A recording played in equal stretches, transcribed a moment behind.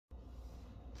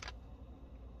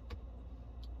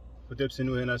I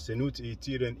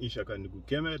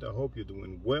hope you're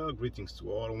doing well. Greetings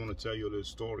to all. I want to tell you a little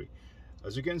story.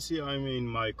 As you can see, I'm in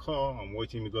my car. I'm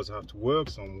waiting because I have to work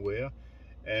somewhere.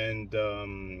 And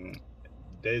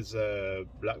there's a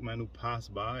black man who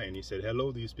passed by and he said,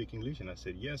 "Hello, do you speak English?" And I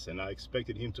said, "Yes." And I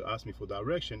expected him to ask me for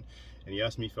direction. And he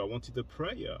asked me if I wanted a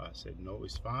prayer. I said, "No,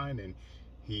 it's fine." And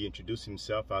he introduced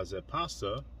himself as a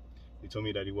pastor. He told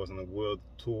me that he was on a world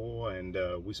tour, and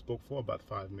we spoke for about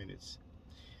 5 minutes.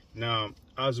 Now,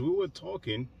 as we were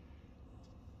talking,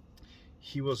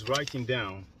 he was writing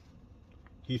down.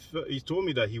 He told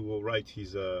me that he will write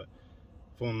his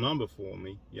phone number for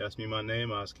me. He asked me my name.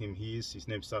 I asked him his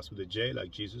name starts with a J,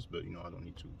 like Jesus, but I don't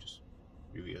need to just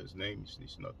reveal his name.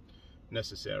 It's not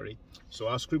necessary. So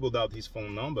I scribbled out his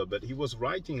phone number, but he was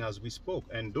writing as we spoke,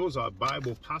 and those are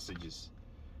Bible passages.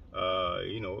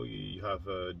 You have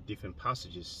different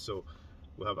passages. So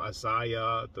we have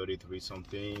Isaiah 33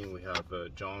 something. We have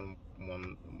John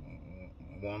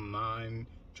 1:9,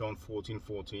 John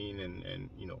 14:14, and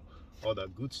all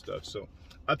that good stuff. So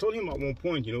I told him at one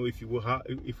point, if we will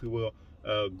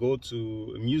go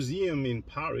to a museum in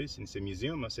Paris, and say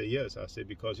museum, I said yes. I said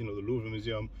because the Louvre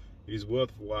Museum, it is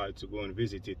worthwhile to go and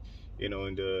visit it. In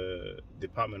the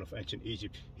Department of Ancient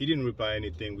Egypt. He didn't reply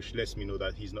anything, which lets me know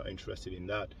that he's not interested in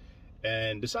that.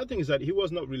 And the sad thing is that he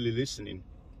was not really listening,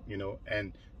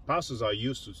 and pastors are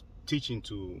used to teaching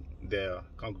to their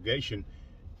congregation.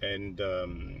 And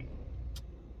the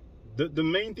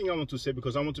main thing I want to say,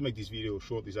 because I want to make this video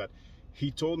short, is that he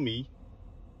told me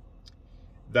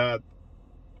that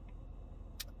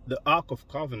the Ark of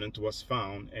Covenant was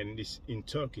found and it's in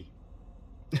Turkey.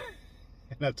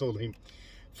 And I told him,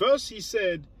 first he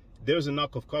said there's an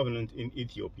Ark of Covenant in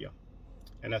Ethiopia,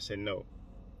 and I said no.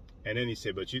 And then he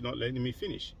said, but you're not letting me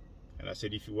finish. And I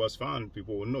said, if it was found,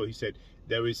 people will know. He said,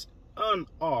 there is an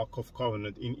Ark of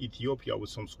Covenant in Ethiopia with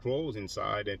some scrolls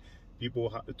inside, and people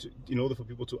have to, in order for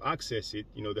people to access it,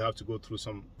 they have to go through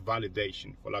some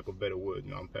validation, for lack of a better word.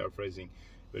 I'm paraphrasing,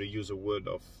 but I use a word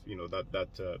of,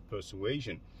 that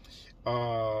persuasion.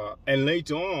 And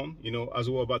later on, as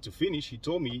we were about to finish, he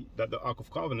told me that the Ark of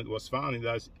Covenant was found and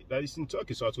that it's in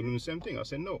Turkey. So I told him the same thing. I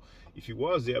said, no, if it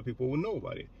was there, people would know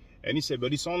about it. And he said,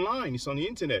 but it's online, it's on the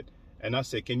internet. And I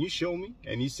said, can you show me?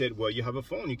 And he said, well, you have a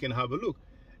phone, you can have a look.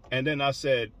 And then I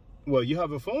said, well, you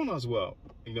have a phone as well,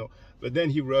 But then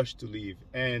he rushed to leave.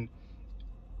 And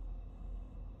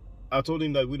I told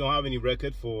him that we don't have any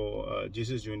record for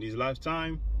Jesus during his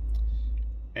lifetime.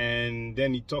 And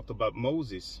then he talked about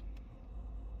Moses.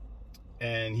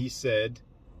 And he said,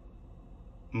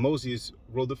 Moses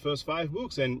wrote the first 5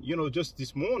 books. And, just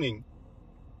this morning,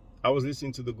 I was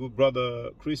listening to the good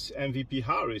brother Chris MVP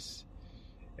Harris,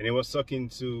 and he was talking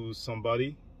to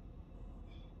somebody,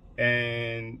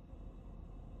 and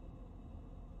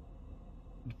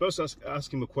the person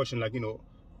asked him a question like,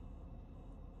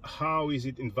 how is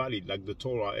it invalid? Like the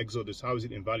Torah, Exodus, how is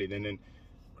it invalid? And then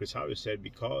Chris Harris said,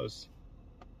 because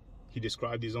he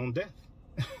described his own death.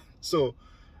 So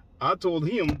I told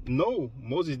him, no,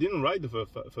 Moses didn't write the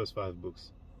first 5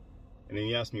 books. And then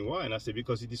he asked me why, and I said,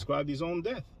 because he described his own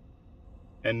death.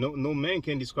 And no man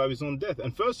can describe his own death.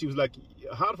 And first, he was like,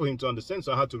 hard for him to understand,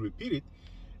 so I had to repeat it.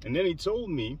 And then he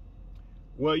told me,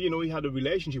 well, he had a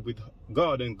relationship with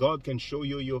God, and God can show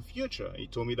you your future. He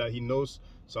told me that he knows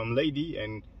some lady,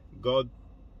 and God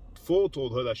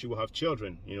foretold her that she will have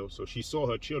children, so she saw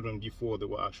her children before they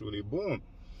were actually born.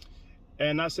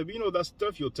 And I said, that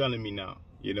stuff you're telling me now,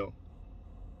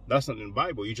 that's not in the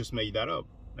Bible. You just made that up.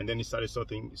 And then he started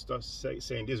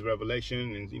saying this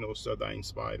revelation, and so that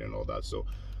inspired and all that. So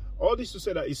all this to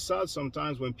say that it's sad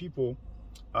sometimes when people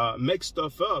make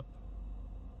stuff up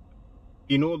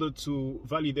in order to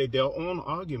validate their own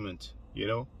argument,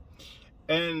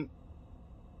 And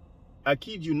I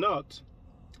kid you not,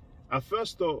 at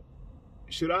first thought,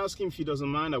 should I ask him if he doesn't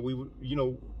mind that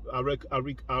I'll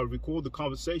record the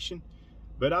conversation?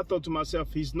 But I thought to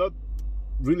myself, he's not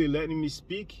really letting me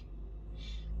speak.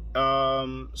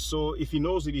 So if he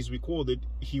knows it is recorded,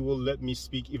 he will let me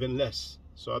speak even less.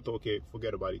 So I thought, okay,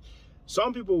 forget about it.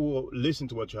 Some people will listen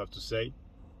to what you have to say,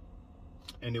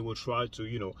 and they will try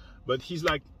to, but he's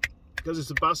like, because it's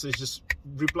a pastor, it's just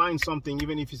replying something,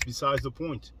 even if it's besides the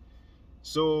point.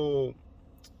 So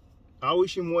I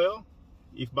wish him well.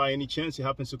 If by any chance he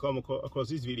happens to come across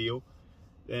this video,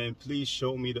 then please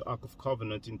show me the Ark of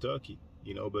Covenant in Turkey,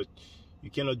 but you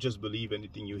cannot just believe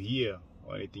anything you hear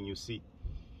or anything you see.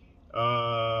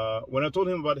 When I told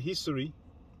him about history,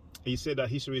 he said that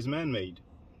history is man-made.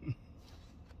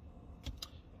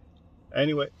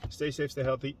 Anyway, stay safe, stay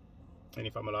healthy. And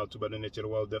if I'm allowed to, by the nature of the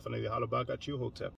world, definitely holler back at you, Hotep.